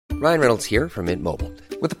Ryan Reynolds here from Mint Mobile.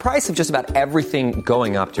 With the price of just about everything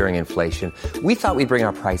going up during inflation, we thought we'd bring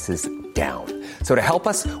our prices down. So to help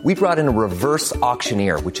us, we brought in a reverse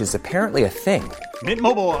auctioneer, which is apparently a thing. Mint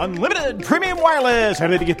Mobile Unlimited Premium Wireless. How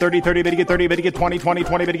to get 30, 30, bit to get 30, bit to get 20, 20,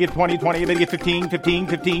 20, bit to get 20, 20, bit to get 15, 15,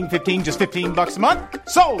 15, 15, just $15 a month?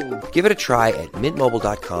 Sold! Give it a try at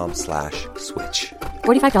mintmobile.com/switch.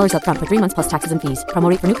 $45 up front for 3 months plus taxes and fees. Promo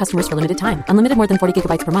rate for new customers for limited time. Unlimited more than 40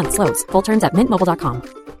 gigabytes per month. Slows full terms at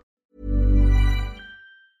mintmobile.com.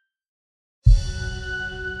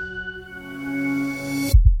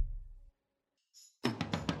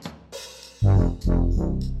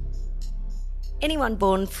 Anyone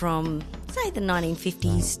born from, say, the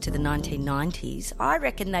 1950s to the 1990s, I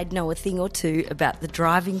reckon they'd know a thing or two about the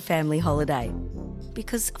driving family holiday.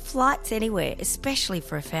 Because flights anywhere, especially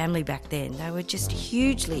for a family back then, they were just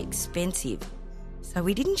hugely expensive. So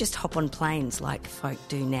we didn't just hop on planes like folk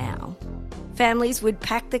do now. Families would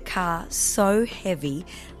pack the car so heavy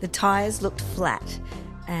the tyres looked flat,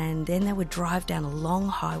 and then they would drive down a long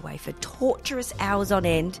highway for torturous hours on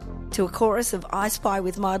end to a chorus of I Spy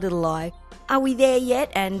with My Little Eye, Are We There Yet?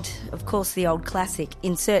 And, of course, the old classic,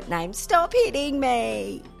 insert name, Stop Hitting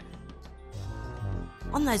Me!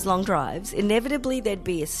 On those long drives, inevitably there'd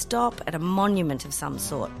be a stop at a monument of some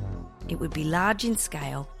sort. It would be large in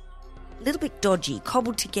scale, a little bit dodgy,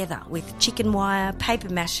 cobbled together with chicken wire, paper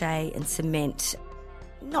mache and cement.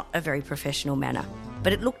 Not a very professional manner,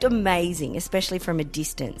 but it looked amazing, especially from a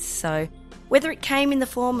distance. So whether it came in the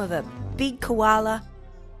form of a big koala,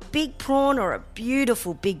 big prawn or a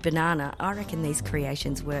beautiful big banana, I reckon these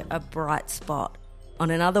creations were a bright spot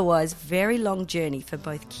on an otherwise very long journey for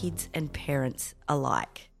both kids and parents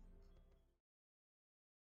alike.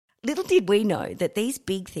 Little did we know that these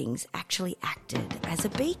big things actually acted as a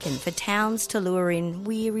beacon for towns to lure in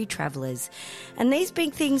weary travellers. And these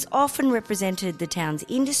big things often represented the town's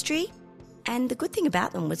industry, and the good thing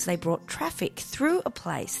about them was they brought traffic through a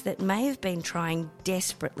place that may have been trying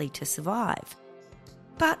desperately to survive.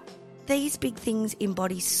 But these big things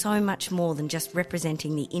embody so much more than just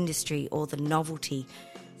representing the industry or the novelty.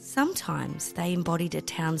 Sometimes they embodied a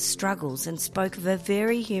town's struggles and spoke of a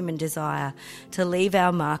very human desire to leave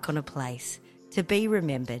our mark on a place, to be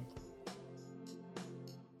remembered.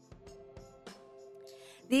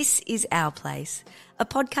 This is Our Place, a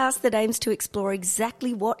podcast that aims to explore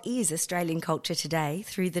exactly what is Australian culture today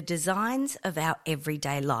through the designs of our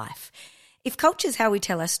everyday life. If culture's how we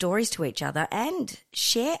tell our stories to each other and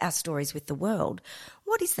share our stories with the world,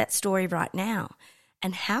 what is that story right now?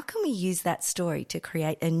 And how can we use that story to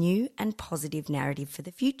create a new and positive narrative for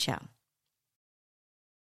the future?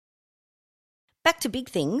 Back to big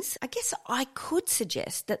things, I guess I could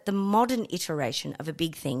suggest that the modern iteration of a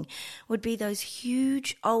big thing would be those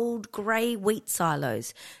huge old grey wheat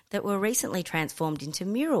silos that were recently transformed into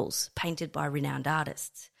murals painted by renowned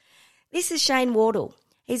artists. This is Shane Wardle.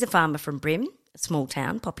 He's a farmer from Brim, a small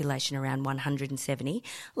town, population around 170,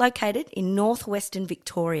 located in northwestern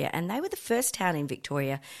Victoria, and they were the first town in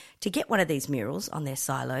Victoria to get one of these murals on their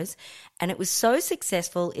silos, and it was so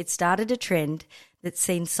successful it started a trend that's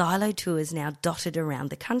seen silo tours now dotted around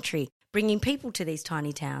the country, bringing people to these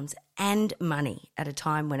tiny towns and money at a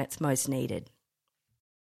time when it's most needed.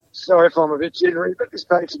 Sorry if I'm a bit jittery, but this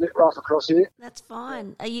paint's a bit rough across here. That's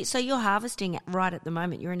fine. So you're harvesting right at the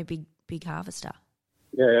moment. You're in a big harvester.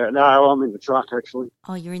 Yeah, no, I'm in the truck, actually.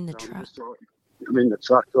 Oh, you're in the truck. I'm in the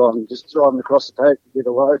truck. I'm just driving across the paddock to get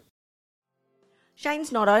a load.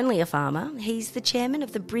 Shane's not only a farmer, he's the chairman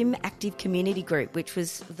of the Brim Active Community Group, which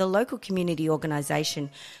was the local community organisation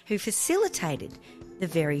who facilitated the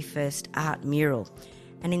very first art mural.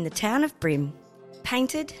 And in the town of Brim,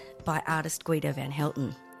 painted by artist Guido van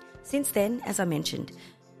Helten. Since then, as I mentioned,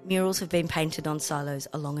 murals have been painted on silos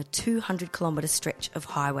along a 200-kilometre stretch of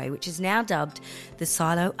highway, which is now dubbed the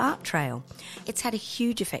Silo Art Trail. It's had a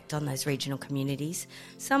huge effect on those regional communities,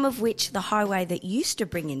 some of which the highway that used to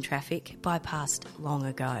bring in traffic bypassed long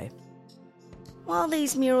ago. While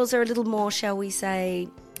these murals are a little more, shall we say,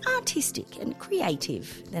 artistic and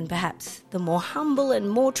creative than perhaps the more humble and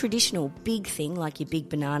more traditional big thing like your big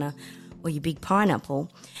banana or your big pineapple,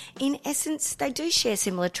 in essence they do share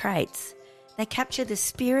similar traits. They capture the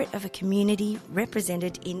spirit of a community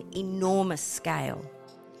represented in enormous scale.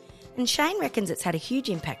 And Shane reckons it's had a huge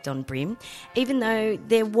impact on Brim, even though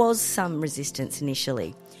there was some resistance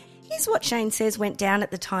initially. Here's what Shane says went down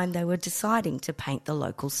at the time they were deciding to paint the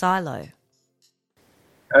local silo.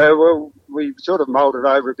 Well, we sort of moulded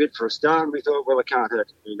over a bit for a start. We thought, well, it can't hurt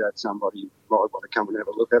to do that. Somebody might want to come and have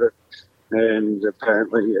a look at it. And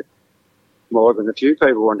apparently more than a few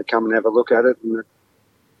people wanted to come and have a look at it.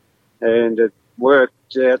 And it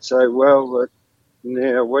worked out so well that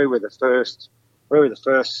Now, we were the first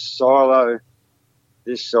silo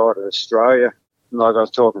this side of Australia. Like, I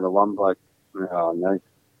was talking to one bloke, a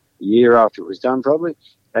year after it was done probably,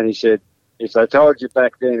 and he said, if they told you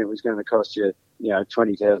back then it was going to cost you,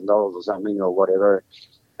 $20,000 or something or whatever,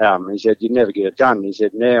 he said, you'd never get it done. He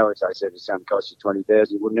said, now if they said it's going to cost you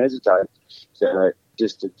 $20,000, you wouldn't hesitate. So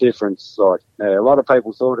just a difference. Like, a lot of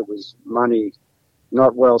people thought it was money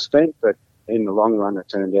not well spent, but in the long run it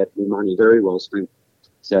turned out to be money very well spent.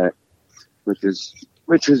 So, which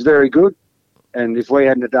was very good. And if we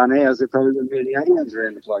hadn't have done ours, there probably wouldn't be any other ones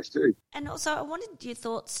around the place too. And also, I wanted your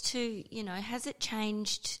thoughts too, has it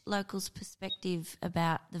changed locals' perspective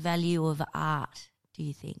about the value of art, do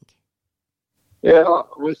you think? Yeah,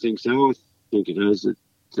 I think so. I think it has.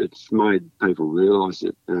 It's made people realise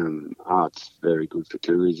that art's very good for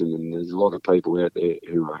tourism, and there's a lot of people out there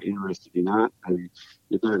who are interested in art who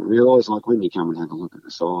you don't realise, like when you come and have a look at the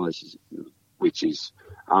size, which is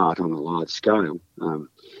art on a large scale,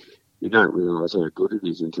 you don't realise how good it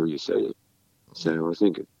is until you see it. So I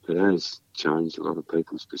think it has changed a lot of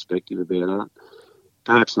people's perspective about art.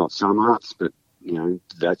 Perhaps not some arts, but,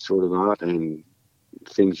 that sort of art and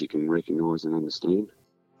things you can recognise and understand.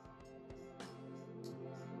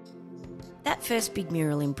 That first big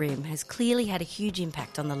mural in Brim has clearly had a huge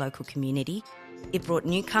impact on the local community. It brought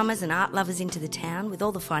newcomers and art lovers into the town with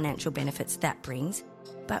all the financial benefits that brings.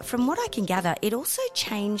 But from what I can gather, it also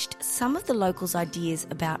changed some of the locals' ideas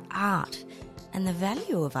about art and the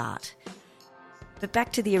value of art. But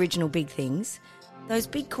back to the original big things, those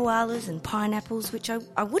big koalas and pineapples, which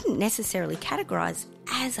I wouldn't necessarily categorise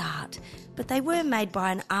as art, but they were made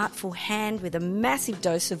by an artful hand with a massive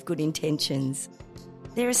dose of good intentions.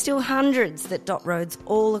 There are still hundreds that dot roads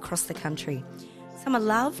all across the country. Some are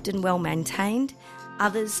loved and well maintained,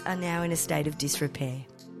 others are now in a state of disrepair.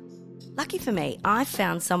 Lucky for me, I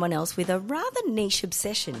found someone else with a rather niche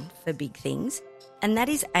obsession for big things, and that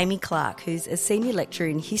is Amy Clark, who's a senior lecturer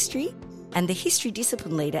in history and the history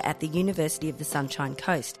discipline leader at the University of the Sunshine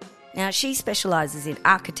Coast. Now, she specialises in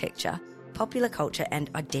architecture, popular culture and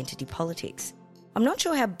identity politics. I'm not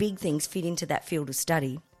sure how big things fit into that field of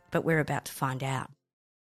study, but we're about to find out.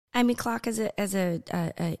 Amy Clark, as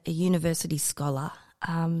a university scholar,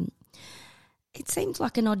 it seems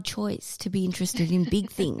like an odd choice to be interested in big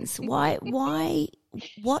things. What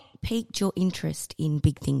piqued your interest in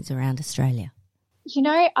big things around Australia?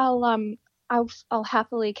 I'll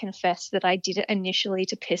happily confess that I did it initially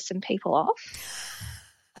to piss some people off.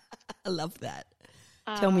 I love that.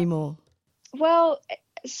 Tell me more. Well,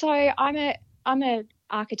 so I'm a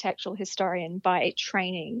architectural historian by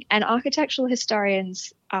training, and architectural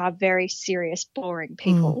historians are very serious, boring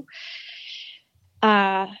people.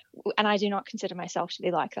 And I do not consider myself to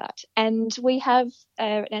be like that. And we have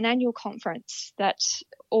an annual conference that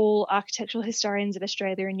all architectural historians of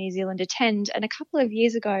Australia and New Zealand attend. And a couple of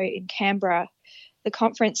years ago in Canberra, the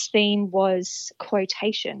conference theme was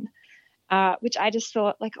quotation, which I just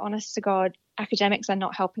thought, like, honest to God, academics are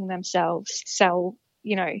not helping themselves sell,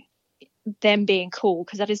 them being cool,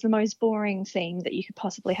 because that is the most boring thing that you could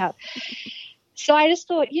possibly have. So I just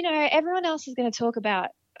thought, everyone else is going to talk about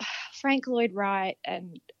Frank Lloyd Wright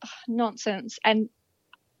and nonsense, and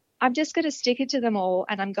I'm just going to stick it to them all,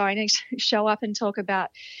 and I'm going to show up and talk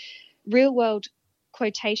about real world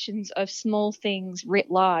quotations of small things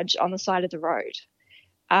writ large on the side of the road.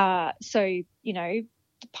 So,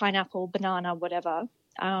 pineapple, banana, whatever,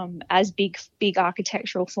 as big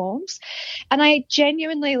architectural forms. And I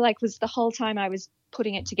genuinely was the whole time I was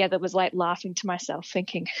putting it together was laughing to myself,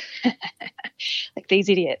 thinking these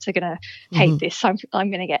idiots are going to hate this. I'm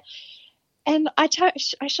going to get. And I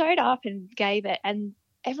showed up and gave it, and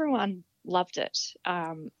everyone loved it.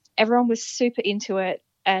 Everyone was super into it,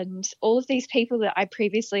 and all of these people that I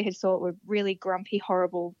previously had thought were really grumpy,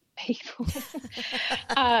 horrible people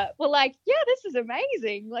were like, yeah, this is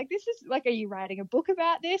amazing. This is are you writing a book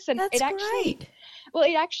about this? And that's great.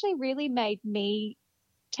 It actually really made me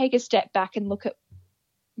take a step back and look at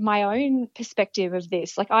my own perspective of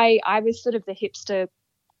this. I was sort of the hipster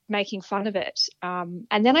making fun of it. And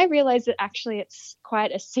then I realized that actually it's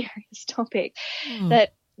quite a serious topic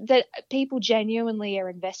that people genuinely are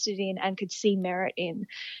invested in and could see merit in.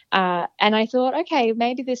 And I thought, okay,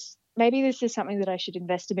 maybe this is something that I should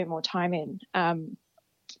invest a bit more time in.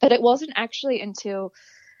 But it wasn't actually until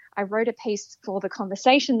I wrote a piece for The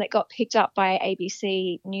Conversation that got picked up by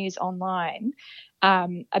ABC News Online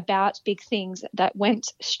about big things that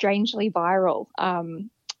went strangely viral.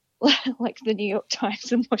 The New York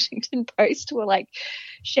Times and Washington Post were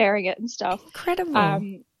sharing it and stuff.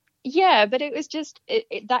 Incredible. Yeah, but it was just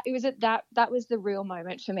that was the real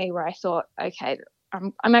moment for me where I thought, okay,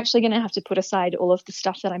 I'm actually going to have to put aside all of the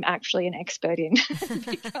stuff that I'm actually an expert in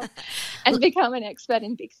and become an expert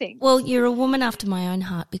in big things. Well, you're a woman after my own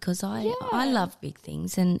heart, because I love big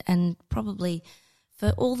things, and probably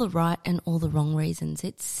for all the right and all the wrong reasons.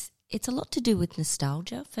 It's a lot to do with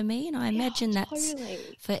nostalgia for me, and I imagine that's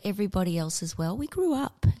for everybody else as well. We grew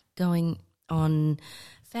up going on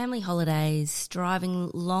family holidays, driving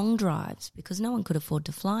long drives because no one could afford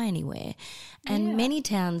to fly anywhere. And many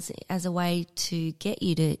towns, as a way to get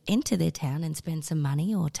you to enter their town and spend some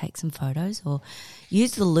money or take some photos or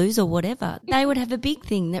use the loos or whatever, they would have a big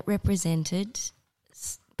thing that represented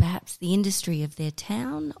perhaps the industry of their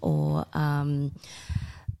town or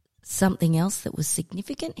something else that was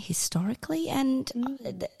significant historically. And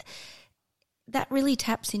that really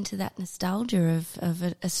taps into that nostalgia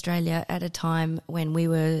of Australia at a time when we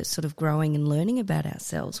were sort of growing and learning about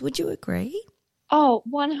ourselves. Would you agree? Oh,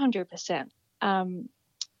 100%. And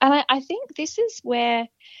I think this is where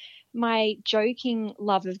my joking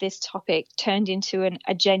love of this topic turned into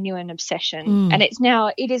a genuine obsession. And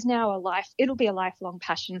it'll be a lifelong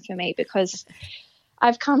passion for me, because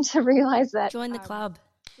I've come to realise that... Join the club.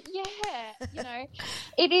 Yeah,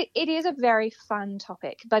 it is a very fun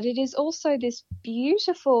topic, but it is also this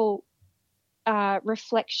beautiful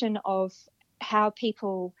reflection of how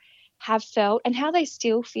people have felt and how they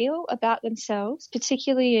still feel about themselves,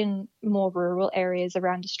 particularly in more rural areas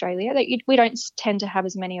around Australia. We don't tend to have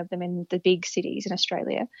as many of them in the big cities in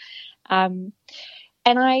Australia. And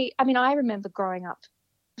I remember growing up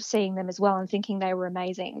seeing them as well and thinking they were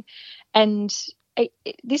amazing. And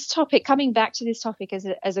this topic, coming back to this topic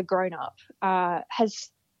as a grown-up,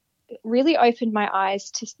 has really opened my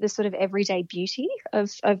eyes to the sort of everyday beauty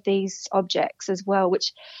of these objects as well,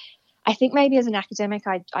 which I think maybe as an academic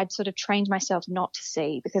I'd sort of trained myself not to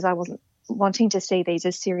see, because I wasn't wanting to see these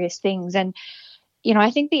as serious things. And,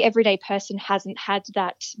 I think the everyday person hasn't had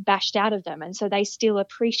that bashed out of them, and so they still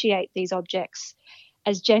appreciate these objects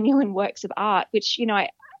as genuine works of art, which,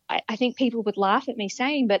 I think people would laugh at me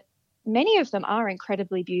saying, but many of them are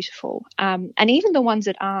incredibly beautiful. And even the ones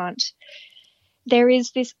that aren't, there is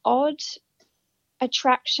this odd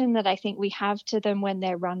attraction that I think we have to them when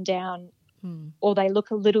they're run down or they look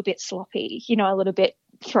a little bit sloppy, a little bit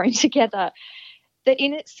thrown together, that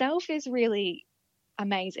in itself is really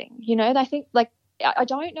amazing. I think, like, I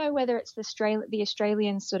don't know whether it's the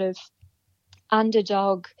Australian sort of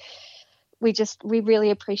underdog. We really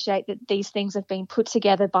appreciate that these things have been put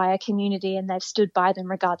together by a community and they've stood by them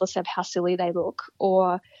regardless of how silly they look.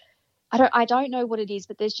 Or I don't know what it is,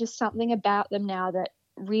 but there's just something about them now that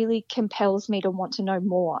really compels me to want to know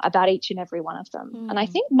more about each and every one of them. And I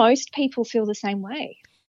think most people feel the same way.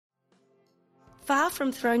 Far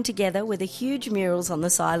from thrown together were the huge murals on the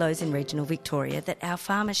silos in regional Victoria that our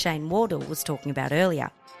farmer Shane Wardle was talking about earlier.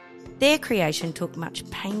 Their creation took much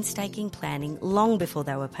painstaking planning long before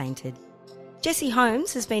they were painted. Jessie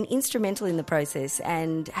Holmes has been instrumental in the process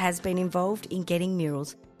and has been involved in getting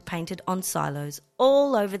murals painted on silos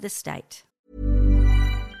all over the state.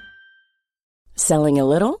 Selling a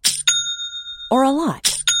little or a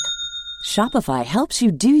lot? Shopify helps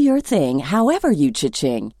you do your thing however you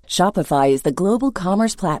cha-ching. Shopify is the global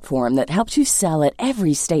commerce platform that helps you sell at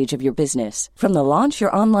every stage of your business. From the launch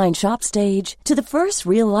your online shop stage to the first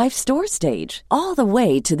real-life store stage, all the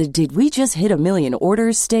way to the did we just hit a million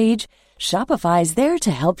orders stage. Shopify is there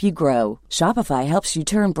to help you grow. Shopify helps you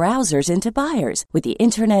turn browsers into buyers with the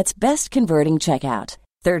internet's best converting checkout.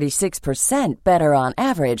 36% better on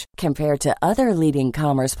average compared to other leading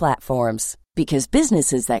commerce platforms. Because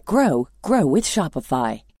businesses that grow, grow with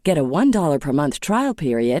Shopify. Get a $1 per month trial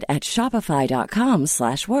period at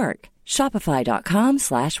shopify.com/work.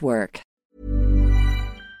 Shopify.com/work.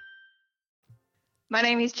 My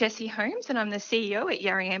name is Jessie Holmes and I'm the CEO at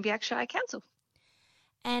Yarra-Ambiac Shire Council.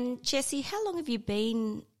 And Jessie, how long have you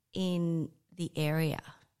been in the area?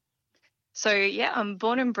 So, I'm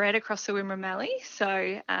born and bred across the Wimmera Mallee.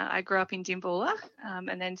 So I grew up in Dimboola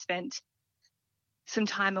and then spent some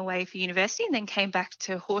time away for university and then came back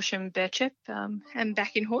to Horsham, Birchip and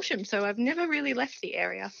back in Horsham. So I've never really left the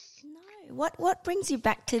area. No. What brings you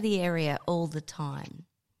back to the area all the time?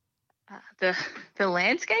 The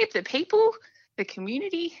landscape, the people, the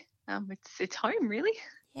community. It's home, really.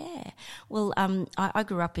 Yeah. Well, I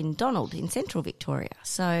grew up in Donald in central Victoria,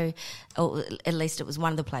 so or at least it was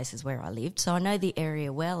one of the places where I lived, so I know the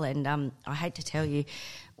area well, and I hate to tell you,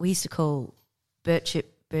 we used to call Birchip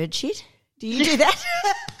bird shit. Do you do that?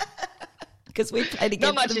 Because we played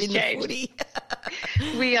against them in the footy.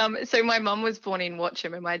 So my mum was born in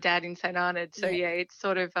Watcham and my dad in St Arnaud, so it's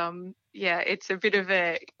sort of it's a bit of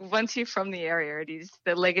a, once you're from the area, it is,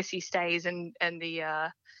 the legacy stays and the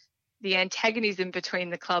the antagonism between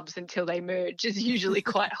the clubs until they merge is usually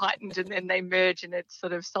quite heightened, and then they merge and it's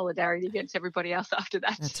sort of solidarity against everybody else after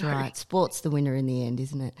that. That's right. Sport's the winner in the end,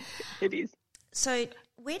 isn't it? It is. So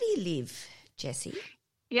where do you live, Jessie?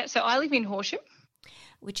 Yeah, so I live in Horsham.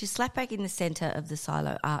 Which is slap bang in the centre of the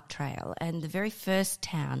Silo Art Trail, and the very first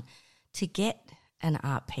town to get an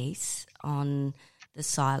art piece on the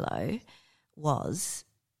Silo was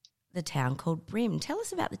the town called Brim. Tell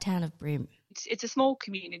us about the town of Brim. It's a small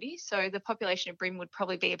community, so the population of Brim would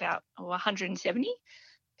probably be about 170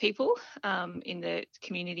 people in the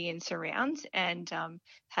community and surrounds, and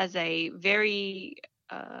has a very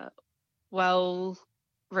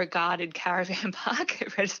well-regarded caravan park at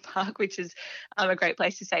Redis Park, which is a great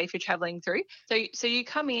place to stay if you're travelling through. So you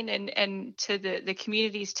come in and to the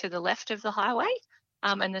communities to the left of the highway,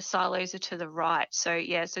 and the silos are to the right. So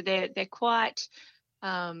yeah, so they're quite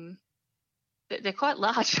they're quite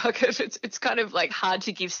large. It's kind of like hard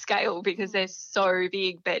to give scale because they're so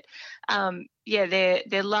big, but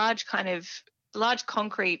they're large, kind of large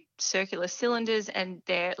concrete circular cylinders, and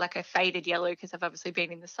they're like a faded yellow because they've obviously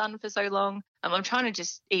been in the sun for so long. I'm trying to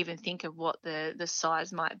just even think of what the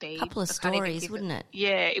size might be. A couple of stories, wouldn't it?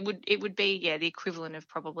 Yeah, it would be the equivalent of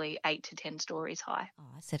probably 8 to 10 stories high. Oh,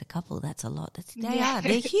 I said a couple. That's a lot.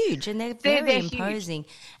 They're huge, and they're very imposing,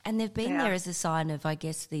 huge. And they've been there as a sign of, I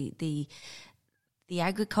guess, the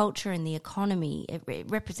agriculture and the economy. It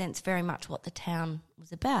represents very much what the town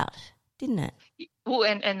was about, didn't it? Well,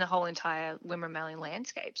 and the whole entire Wimmera Mallee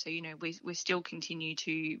landscape. So, we still continue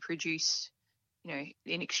to produce, an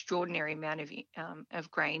extraordinary amount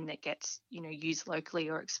of grain that gets, used locally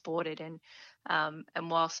or exported. And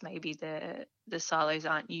whilst maybe the silos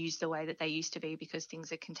aren't used the way that they used to be because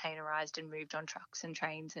things are containerized and moved on trucks and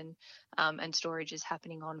trains and storage is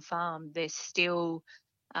happening on farm, they're still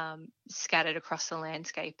scattered across the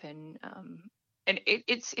landscape. And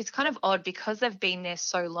it's kind of odd because they've been there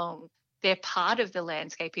so long. They're part of the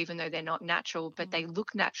landscape, even though they're not natural, but they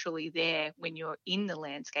look naturally there when you're in the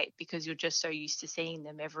landscape because you're just so used to seeing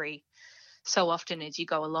them every so often as you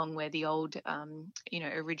go along, where the old,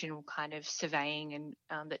 original kind of surveying and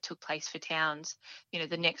that took place for towns,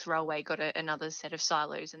 the next railway got another set of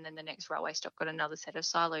silos, and then the next railway stop got another set of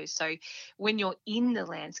silos. So when you're in the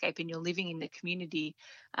landscape and you're living in the community,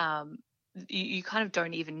 you kind of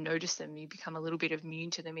don't even notice them. You become a little bit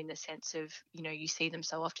immune to them in the sense of, you see them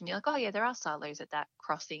so often. You're like, oh yeah, there are silos at that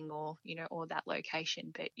crossing or that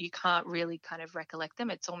location, but you can't really kind of recollect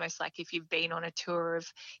them. It's almost like if you've been on a tour of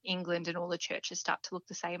England and all the churches start to look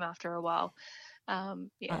the same after a while. I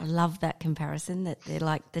love that comparison, that they're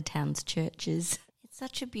like the town's churches. It's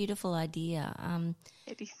such a beautiful idea.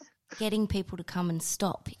 It is. Getting people to come and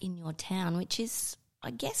stop in your town, which is, I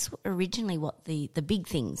guess, originally what the big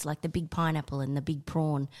things like the big pineapple and the big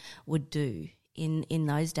prawn would do in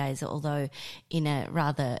those days, although in a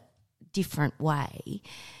rather different way.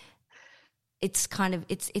 It's kind of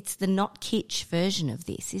it's the not kitsch version of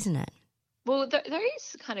this, isn't it? Well, there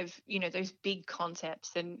is kind of, those big concepts.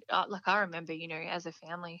 And I remember, as a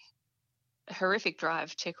family, a horrific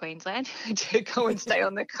drive to Queensland to go and stay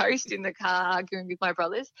on the coast in the car arguing with my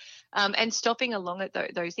brothers, and stopping along at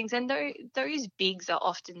those things. And those bigs are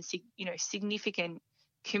often, significant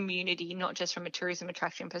community, not just from a tourism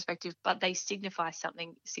attraction perspective, but they signify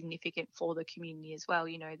something significant for the community as well,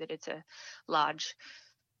 that it's a large,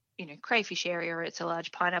 crayfish area, or it's a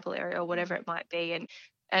large pineapple area, or whatever it might be.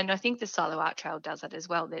 And I think the Silo Art Trail does that as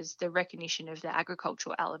well. There's the recognition of the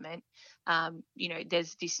agricultural element.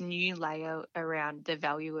 There's this new layer around the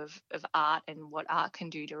value of art and what art can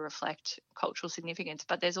do to reflect cultural significance.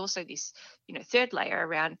 But there's also this, third layer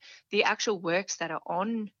around the actual works that are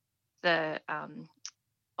on the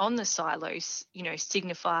silos,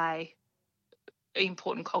 signify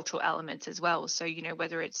important cultural elements as well. So,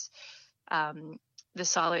 whether it's the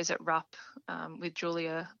silos at Rupp with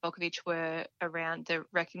Julia Bokovic were around the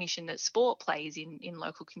recognition that sport plays in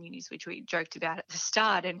local communities, which we joked about at the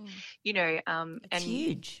start. And, it's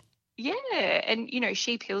huge. Yeah. And,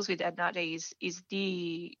 Sheep Hills with Adnati is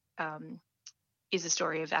the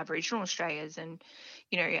story of Aboriginal Australians. And,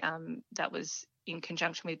 that was in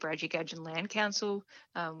conjunction with Bradgie Gadgin Land Council,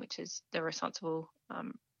 which is the responsible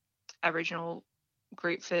Aboriginal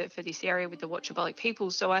group for this area with the Watchabolic people.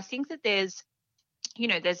 So I think that there's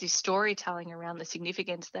this storytelling around the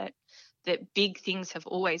significance that big things have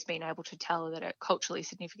always been able to tell, that are culturally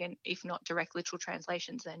significant, if not direct literal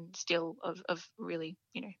translations, then still of really,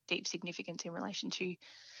 deep significance in relation to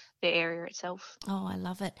the area itself. Oh, I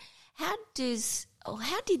love it. How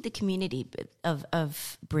did the community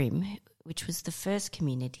of Brim, which was the first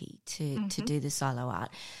community to do the silo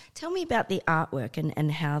art, tell me about the artwork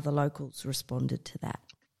and how the locals responded to that?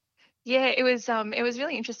 Yeah, it was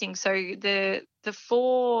really interesting. So the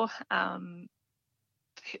four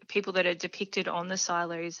people that are depicted on the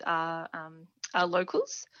silos are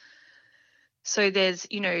locals. So there's,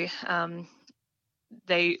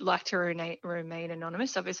 they like to remain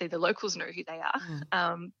anonymous. Obviously, the locals know who they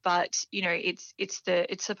are, but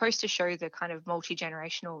it's supposed to show the kind of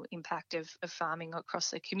multi-generational impact of farming across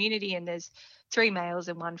the community. And there's 3 males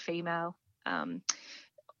and 1 female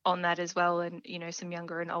on that as well, and some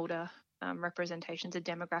younger and older representations of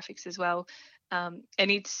demographics as well. And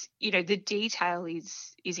it's the detail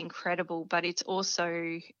is incredible, but it's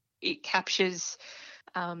also, it captures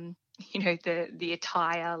the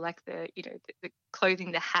attire, like the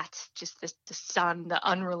clothing, the hats, just the sun, the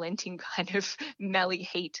unrelenting kind of Mallee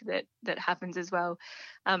heat that happens as well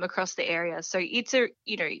across the area. So it's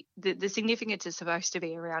the significance is supposed to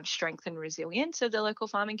be around strength and resilience of the local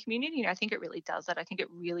farming community. I think it really does that. I think it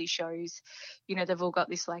really shows, they've all got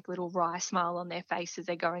this like little wry smile on their face as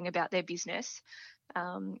they're going about their business.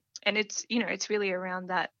 And it's, it's really around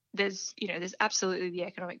that. There's absolutely the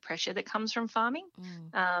economic pressure that comes from farming.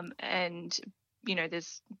 And,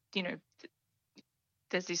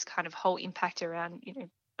 there's this kind of whole impact around,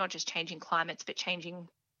 not just changing climates, but changing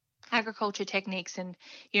agriculture techniques. And,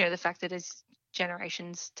 the fact that as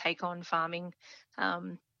generations take on farming,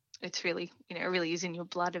 it's really, it really is in your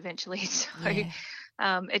blood eventually. So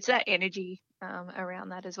it's that energy around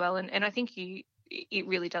that as well. And I think it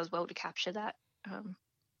really does well to capture that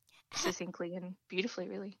succinctly and beautifully,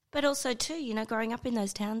 really. But also too, growing up in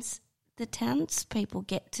those towns, the townspeople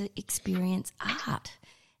get to experience art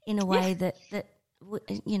in a way that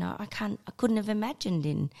I couldn't have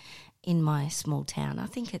imagined in my small town. I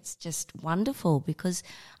think it's just wonderful because,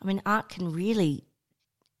 art can really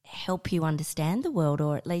help you understand the world,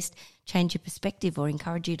 or at least change your perspective, or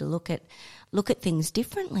encourage you to look at things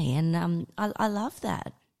differently. And I love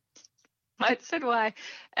that. So do I.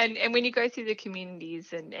 And when you go through the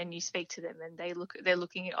communities and you speak to them, and they're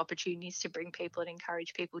looking at opportunities to bring people and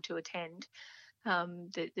encourage people to attend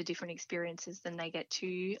the different experiences, then they get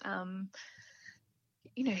to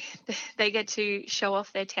they get to show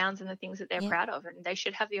off their towns and the things that they're proud of, and they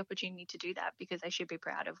should have the opportunity to do that because they should be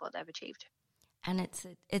proud of what they've achieved. And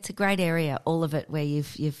it's a great area, all of it, where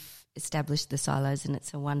you've established the silos, and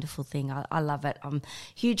it's a wonderful thing. I love it. I'm a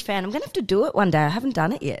huge fan. I'm going to have to do it one day. I haven't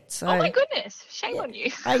done it yet. So. Oh my goodness, shame on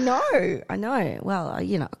you. I know. Well,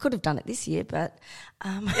 I could have done it this year, but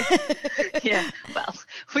yeah. Well,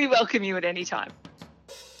 we welcome you at any time.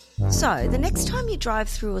 So the next time you drive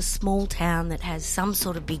through a small town that has some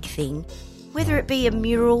sort of big thing, whether it be a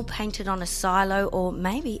mural painted on a silo or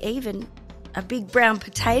maybe even a big brown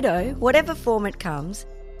potato, whatever form it comes,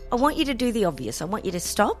 I want you to do the obvious. I want you to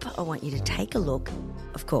stop. I want you to take a look,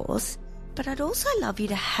 of course. But I'd also love you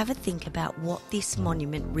to have a think about what this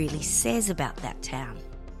monument really says about that town.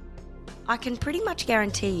 I can pretty much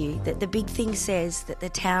guarantee you that the big thing says that the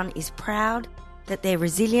town is proud, that they're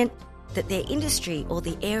resilient, that their industry or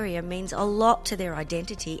the area means a lot to their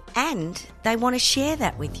identity, and they want to share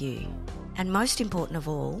that with you. And most important of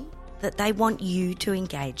all, that they want you to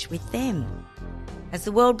engage with them. As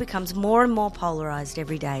the world becomes more and more polarised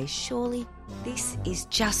every day, surely this is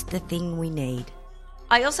just the thing we need.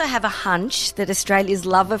 I also have a hunch that Australia's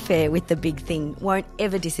love affair with the big thing won't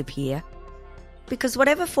ever disappear, because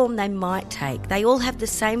whatever form they might take, they all have the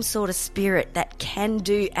same sort of spirit, that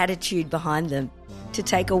can-do attitude behind them, to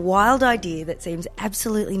take a wild idea that seems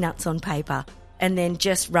absolutely nuts on paper and then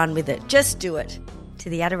just run with it, just do it, to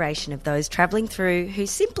the adoration of those travelling through who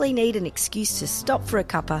simply need an excuse to stop for a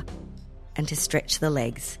cuppa and to stretch the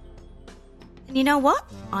legs. And you know what?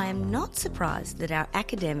 I am not surprised that our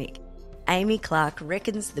academic, Amy Clark,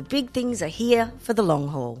 reckons the big things are here for the long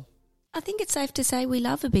haul. I think it's safe to say we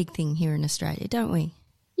love a big thing here in Australia, don't we?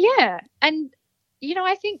 Yeah, and,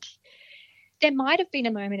 I think there might have been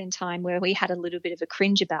a moment in time where we had a little bit of a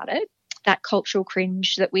cringe about it, that cultural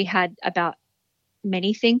cringe that we had about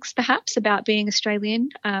many things, perhaps, about being Australian.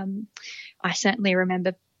 I certainly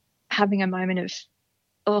remember having a moment of,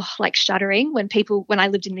 shuddering when I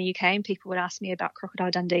lived in the UK and people would ask me about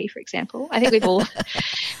Crocodile Dundee, for example. I think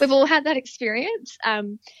we've all had that experience.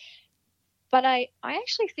 But I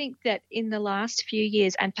actually think that in the last few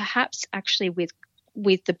years, and perhaps actually with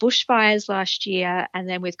the bushfires last year and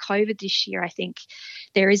then with COVID this year, I think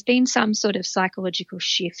there has been some sort of psychological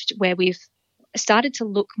shift where we've started to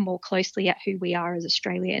look more closely at who we are as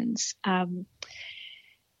Australians. And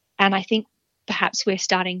I think perhaps we're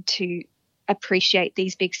starting to appreciate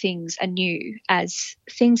these big things anew as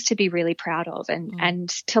things to be really proud of and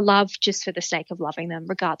to love just for the sake of loving them,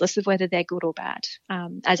 regardless of whether they're good or bad,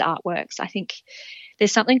 as artworks. I think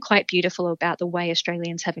there's something quite beautiful about the way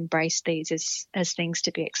Australians have embraced these as things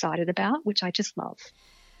to be excited about, which I just love.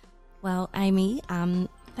 Well, Amy,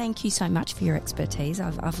 thank you so much for your expertise.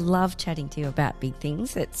 I've loved chatting to you about big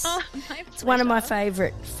things. It's one of my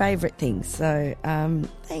favourite things. So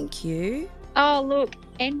thank you. Oh, look,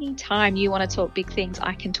 anytime you want to talk big things,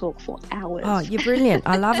 I can talk for hours. Oh, you're brilliant.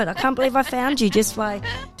 I love it. I can't believe I found you just by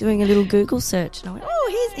doing a little Google search. And I went,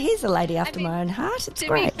 oh, here's a lady after my own heart. It's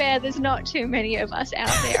great. To be fair, there's not too many of us out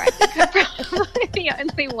there. I think I'm probably the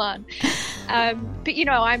only one. But, you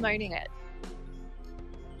know, I'm owning it.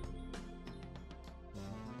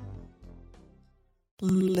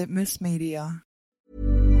 Litmus Media.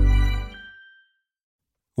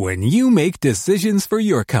 When you make decisions for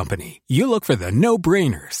your company, you look for the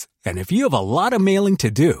no-brainers. And if you have a lot of mailing to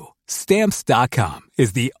do, Stamps.com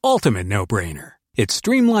is the ultimate no-brainer. It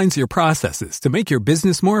streamlines your processes to make your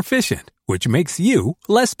business more efficient, which makes you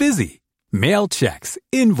less busy. Mail checks,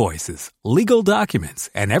 invoices, legal documents,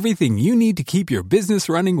 and everything you need to keep your business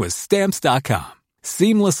running with Stamps.com.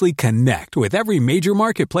 Seamlessly connect with every major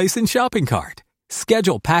marketplace and shopping cart.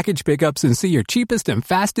 Schedule package pickups and see your cheapest and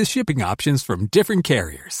fastest shipping options from different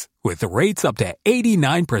carriers, with rates up to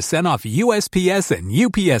 89% off USPS and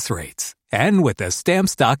UPS rates. And with the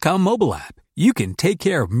Stamps.com mobile app, you can take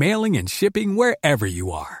care of mailing and shipping wherever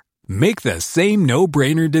you are. Make the same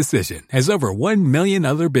no-brainer decision as over 1 million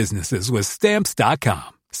other businesses with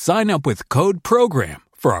Stamps.com. Sign up with code PROGRAM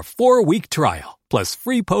for a 4-week trial, plus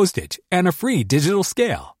free postage and a free digital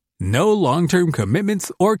scale. No long-term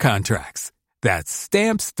commitments or contracts. That's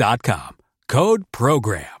Stamps.com. Code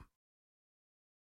PROGRAM.